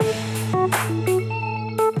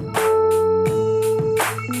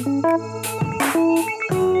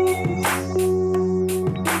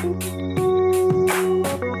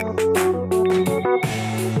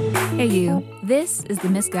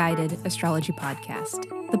Misguided Astrology Podcast,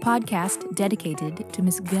 the podcast dedicated to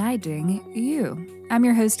misguiding you. I'm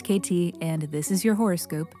your host, KT, and this is your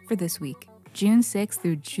horoscope for this week, June 6th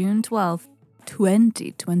through June 12th,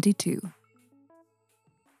 2022.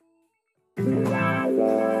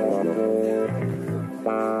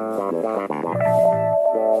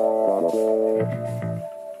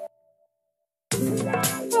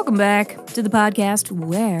 Welcome back to the podcast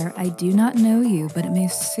where I do not know you, but it may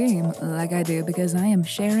seem like I do because I am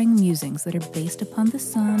sharing musings that are based upon the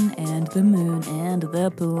sun and the moon and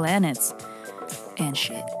the planets and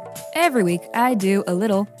shit. Every week I do a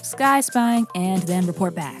little sky spying and then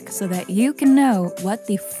report back so that you can know what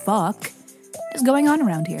the fuck is going on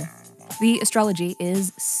around here. The astrology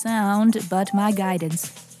is sound, but my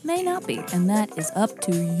guidance may not be, and that is up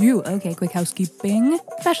to you. Okay, quick housekeeping.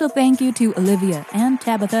 Special thank you to Olivia and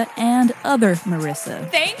Tabitha and other Marissa.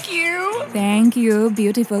 Thank you! Thank you,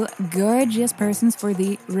 beautiful, gorgeous persons, for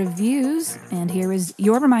the reviews. And here is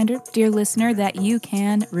your reminder, dear listener, that you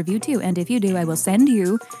can review too. And if you do, I will send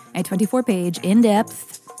you a 24-page,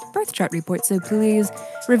 in-depth birth chart report. So please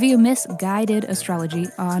review Misguided Astrology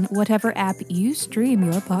on whatever app you stream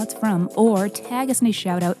your pods from, or tag us in a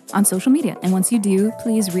shout out on social media. And once you do,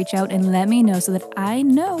 please reach out and let me know so that I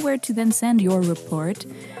know where to then send your report.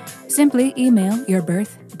 Simply email your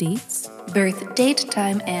birth dates, birth date,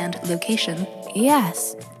 time, and location,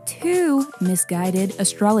 yes, to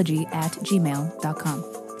misguidedastrology@gmail.com.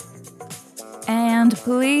 And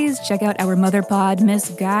please check out our mother pod,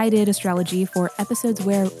 Misguided Astrology, for episodes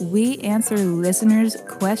where we answer listeners'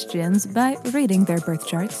 questions by reading their birth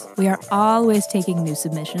charts. We are always taking new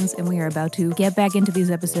submissions, and we are about to get back into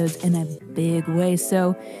these episodes in a big way.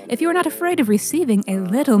 So if you are not afraid of receiving a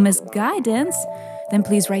little misguidance, then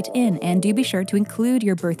please write in, and do be sure to include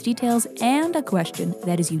your birth details and a question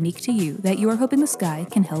that is unique to you that you are hoping the sky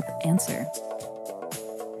can help answer.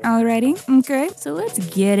 Alrighty, okay, so let's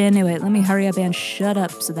get into it. Let me hurry up and shut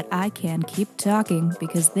up so that I can keep talking,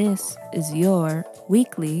 because this is your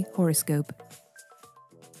weekly horoscope.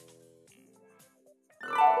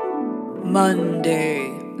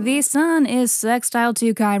 Monday. The sun is sextile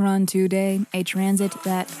to Chiron today, a transit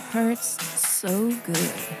that hurts so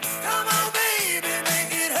good. Come on, baby,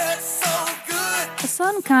 make it hurt so good. A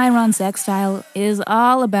Sun-Chiron sextile is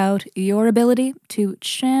all about your ability to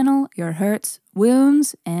channel your hurts,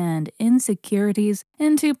 wounds, and insecurities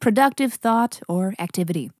into productive thought or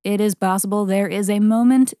activity. It is possible there is a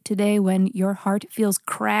moment today when your heart feels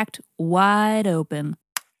cracked wide open.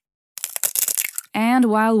 And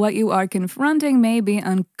while what you are confronting may be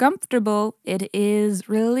uncomfortable, it is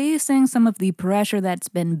releasing some of the pressure that's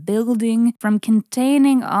been building from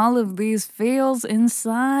containing all of these feels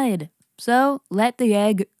inside. So let the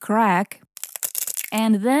egg crack,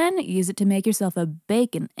 and then use it to make yourself a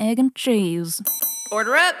bacon, egg, and cheese.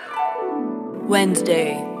 Order up!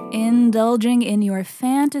 Wednesday. Indulging in your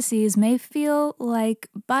fantasies may feel like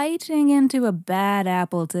biting into a bad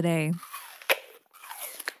apple today.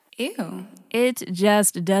 Ew. It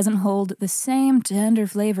just doesn't hold the same tender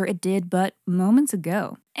flavor it did but moments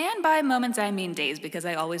ago. And by moments I mean days, because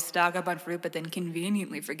I always stock up on fruit but then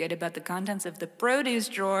conveniently forget about the contents of the produce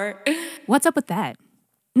drawer. What's up with that?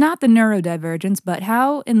 Not the neurodivergence, but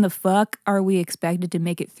how in the fuck are we expected to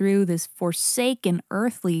make it through this forsaken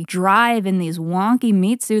earthly drive in these wonky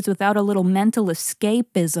meat suits without a little mental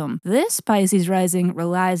escapism? This Pisces rising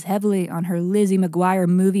relies heavily on her Lizzie McGuire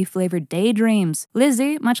movie-flavored daydreams.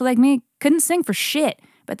 Lizzie, much like me, couldn't sing for shit,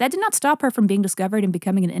 but that did not stop her from being discovered and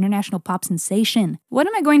becoming an international pop sensation. What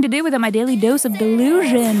am I going to do without my daily dose of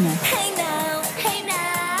delusion? Hey now,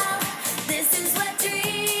 this is what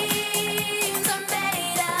dreams are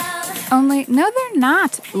made of. Only, no they're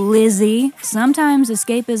not, Lizzie. Sometimes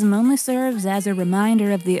escapism only serves as a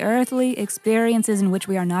reminder of the earthly experiences in which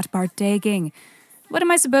we are not partaking. What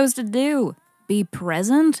am I supposed to do? Be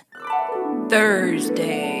present?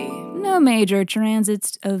 Thursday. No major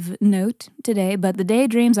transits of note today, but the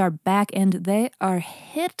daydreams are back and they are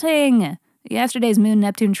hitting. Yesterday's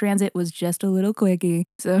Moon-Neptune transit was just a little quickie,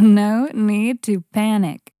 so no need to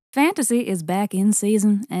panic. Fantasy is back in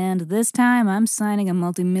season, and this time I'm signing a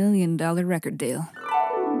multi-million-dollar record deal.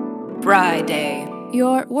 Friday.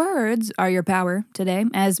 Your words are your power today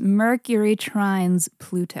as Mercury trines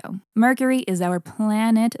Pluto. Mercury is our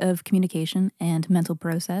planet of communication and mental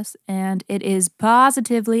process, and it is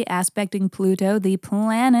positively aspecting Pluto, the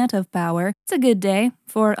planet of power. It's a good day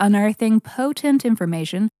for unearthing potent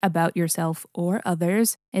information about yourself or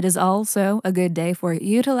others. It is also a good day for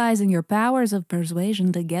utilizing your powers of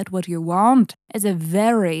persuasion to get what you want. It's a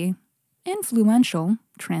very influential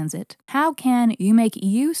transit. How can you make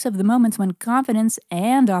use of the moments when confidence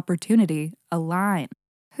and opportunity align?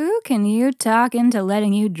 Who can you talk into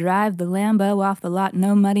letting you drive the Lambo off the lot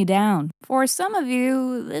no money down? For some of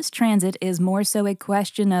you, this transit is more so a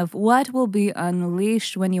question of what will be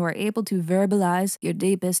unleashed when you are able to verbalize your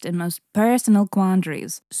deepest and most personal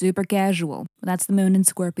quandaries. Super casual. That's the moon in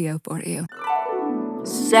Scorpio for you.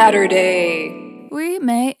 Saturday. We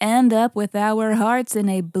may end up with our hearts in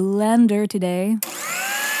a blender today.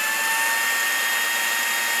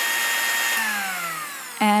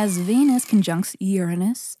 As Venus conjuncts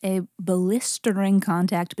Uranus, a blistering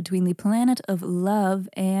contact between the planet of love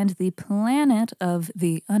and the planet of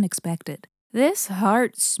the unexpected. This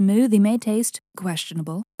heart smoothie may taste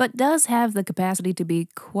questionable, but does have the capacity to be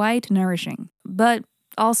quite nourishing, but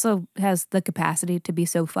also has the capacity to be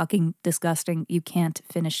so fucking disgusting you can't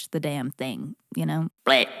finish the damn thing, you know?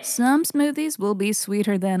 Some smoothies will be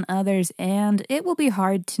sweeter than others, and it will be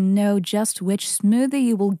hard to know just which smoothie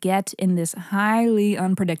you will get in this highly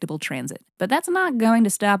unpredictable transit. But that's not going to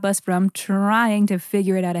stop us from trying to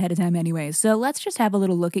figure it out ahead of time anyway, so let's just have a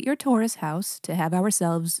little look at your Taurus house to have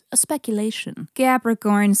ourselves a speculation.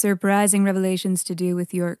 Capricorn, surprising revelations to do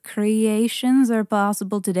with your creations are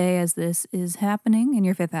possible today as this is happening in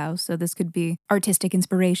your 5th house, so this could be artistic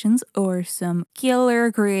inspirations or some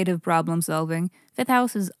killer creative problem solving. 5th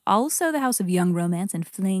house is also the house of young romance and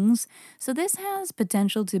flings, so this has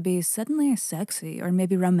potential to be suddenly sexy or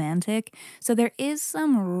maybe romantic, so there is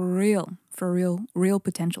some real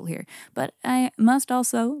potential here. But I must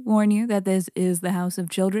also warn you that this is the house of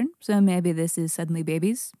children, so maybe this is suddenly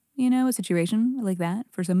babies, you know, a situation like that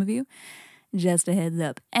for some of you. Just a heads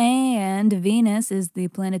up. And Venus is the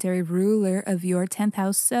planetary ruler of your 10th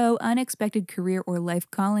house, so unexpected career or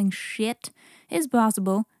life calling shit is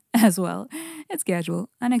possible as well. It's casual.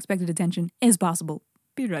 Unexpected attention is possible.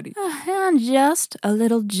 Be ready. And just a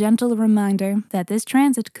little gentle reminder that this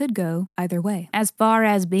transit could go either way, as far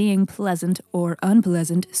as being pleasant or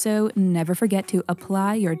unpleasant, so never forget to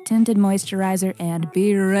apply your tinted moisturizer and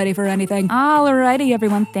be ready for anything. Alrighty,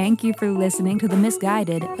 everyone, thank you for listening to the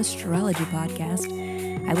Misguided Astrology Podcast.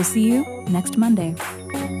 I will see you next Monday.